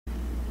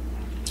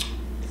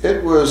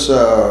It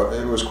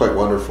was quite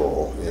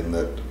wonderful in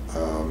that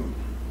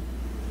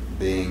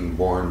being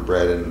born and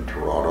bred in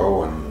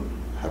Toronto and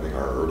having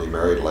our early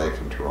married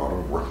life in Toronto,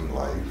 working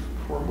life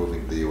before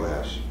moving to the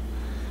U.S.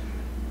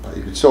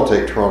 You could still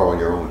take Toronto on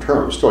your own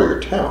terms, still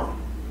your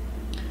town.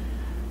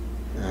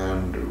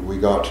 And we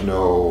got to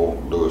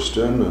know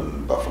Lewiston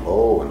and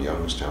Buffalo and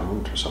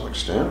Youngstown to some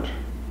extent.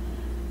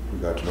 We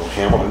got to know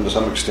Hamilton to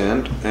some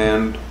extent,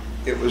 and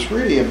it was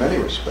really, in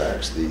many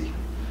respects, the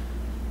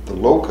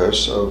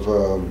locus of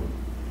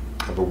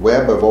a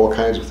web of all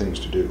kinds of things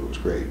to do. It was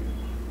great.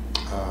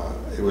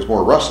 It was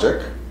more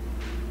rustic,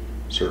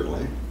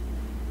 certainly.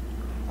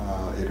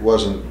 It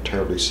wasn't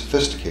terribly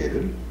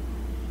sophisticated,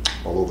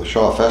 although the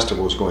Shaw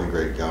Festival was going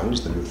great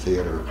guns. The new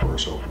theatre, of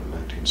course, opened in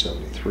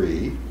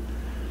 1973,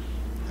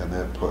 and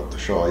that put the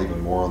Shaw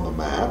even more on the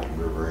map.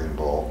 We were very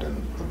involved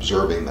in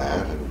observing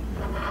that and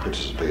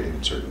participating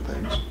in certain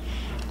things,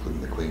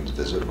 including the Queen's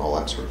visit and all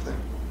that sort of thing.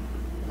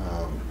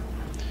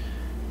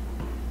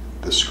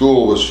 The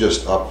school was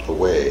just up the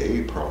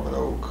way, Parliament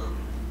Oak,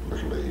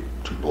 literally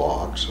 2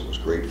 blocks, so it was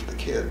great for the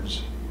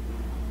kids.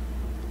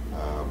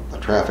 The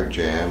traffic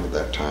jam at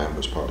that time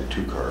was probably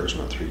 2 cars,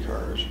 not 3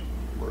 cars.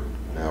 Where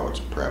now it's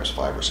perhaps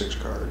 5 or 6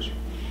 cars.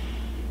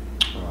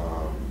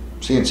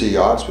 CNC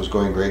Yachts was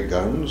going great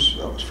guns.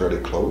 That was fairly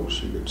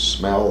close. You could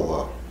smell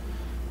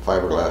the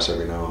fiberglass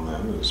every now and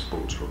then as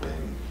boats were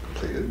being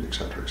completed,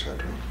 etc.,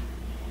 etc.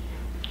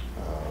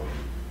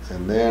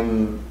 And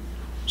then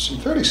some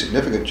fairly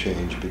significant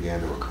change began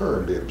to occur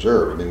and be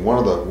observed. I mean, one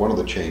of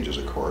the changes,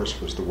 of course,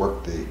 was the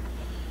work the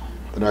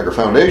Niagara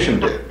Foundation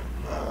did.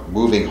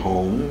 Moving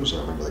homes.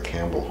 I remember the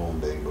Campbell home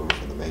being moved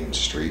from the main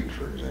street,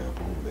 for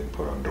example, being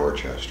put on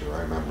Dorchester.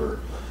 I remember,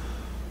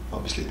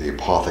 obviously, the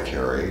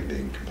apothecary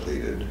being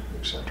completed,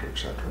 etc.,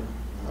 etc.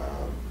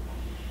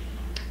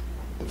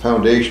 The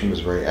foundation was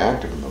very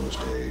active in those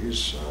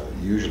days.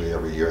 Usually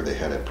every year they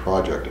had a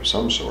project of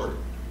some sort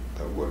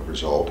that would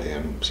result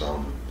in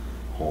some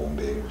home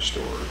being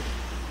restored,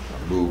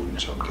 moved in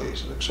some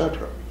cases,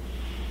 etc.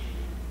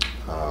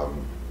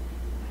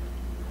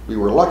 We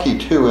were lucky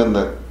too in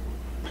that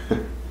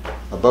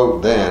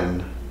about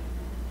then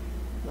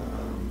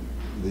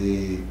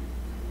the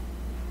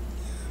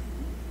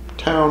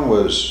town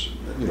was,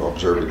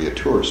 observed to be a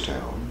tourist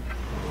town.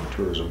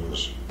 Tourism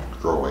was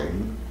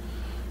growing.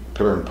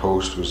 Pillar and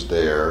Post was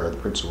there. The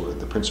Prince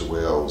of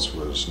Wales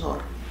was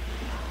not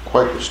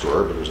quite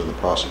restored, but it was in the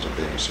process of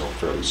being so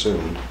fairly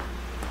soon.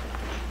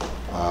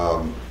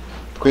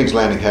 Queen's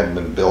Landing hadn't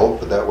been built,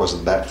 but that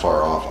wasn't that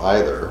far off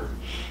either.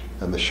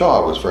 And the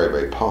Shaw was very,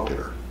 very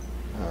popular.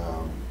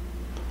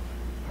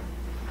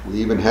 We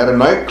even had a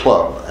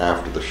nightclub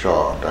after the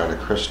Shaw. Diana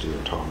Christie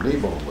and Tom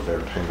Kneebone would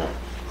entertain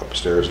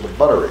upstairs in the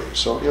Buttery.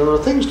 So, there were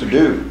things to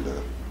do.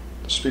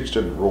 The streets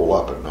didn't roll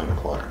up at 9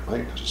 o'clock at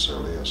night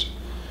necessarily as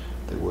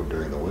they would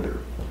during the winter.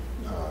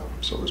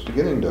 So it was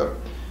beginning to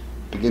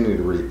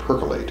really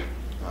percolate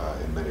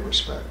in many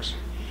respects.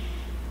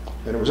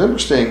 And it was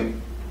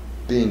interesting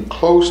being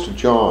close to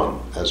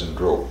John as in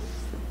Drove.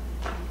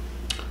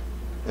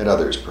 And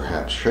others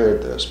perhaps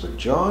shared this, but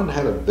John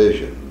had a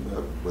vision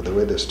of the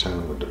way this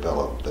town would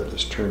develop that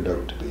has turned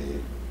out to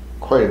be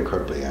quite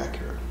incredibly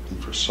accurate. He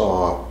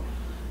foresaw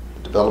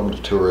the development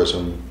of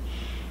tourism.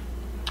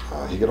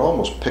 He could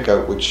almost pick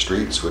out which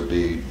streets would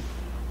be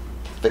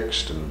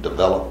fixed and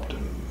developed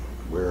and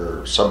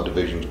where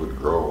subdivisions would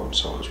grow and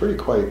so on. It was really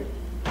quite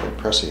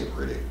impressive,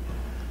 really.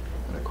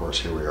 And of course,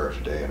 here we are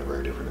today in a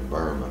very different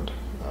environment,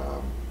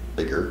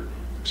 bigger,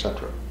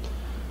 etc.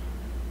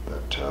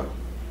 That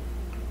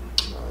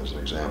is an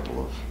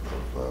example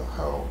of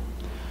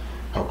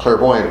how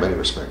clairvoyant in many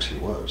respects he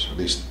was, at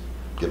least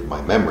given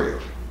my memory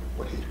of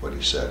what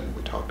he said, and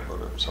we talked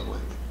about it at some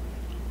length.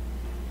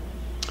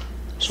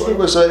 So it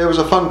was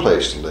a fun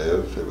place to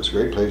live. It was a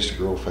great place to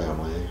grow a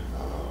family.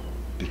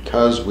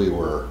 Because we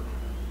were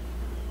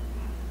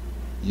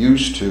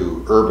used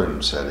to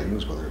urban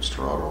settings, whether it's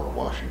Toronto or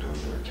Washington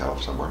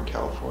or somewhere in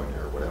California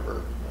or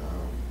whatever,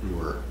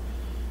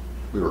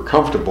 we were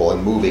comfortable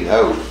in moving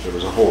out. There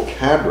was a whole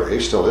cadre,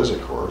 still is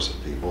of course,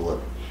 of people that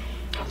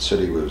the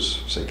city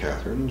was St.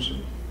 Catharines,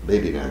 and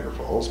maybe Niagara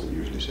Falls, but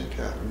usually St.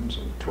 Catharines,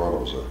 and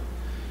Toronto's a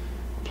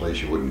place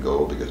you wouldn't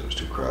go because it was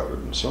too crowded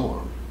and so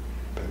on.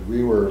 But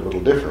we were a little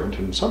different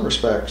in some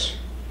respects,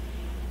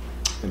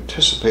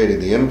 anticipating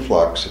the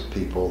influx of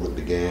people that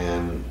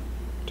began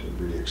to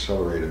really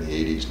accelerate in the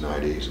 80s,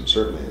 90s, and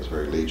certainly it's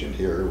very legion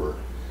here, where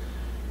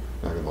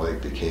Niagara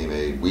Lake became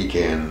a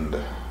weekend,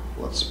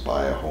 let's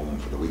buy a home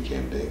for the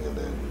weekending, and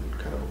then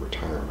kind of a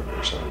retirement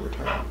or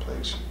semi-retirement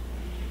place,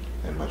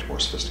 and much more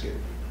sophisticated,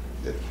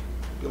 if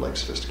you like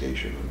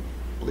sophistication and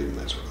believe in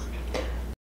that sort of thing.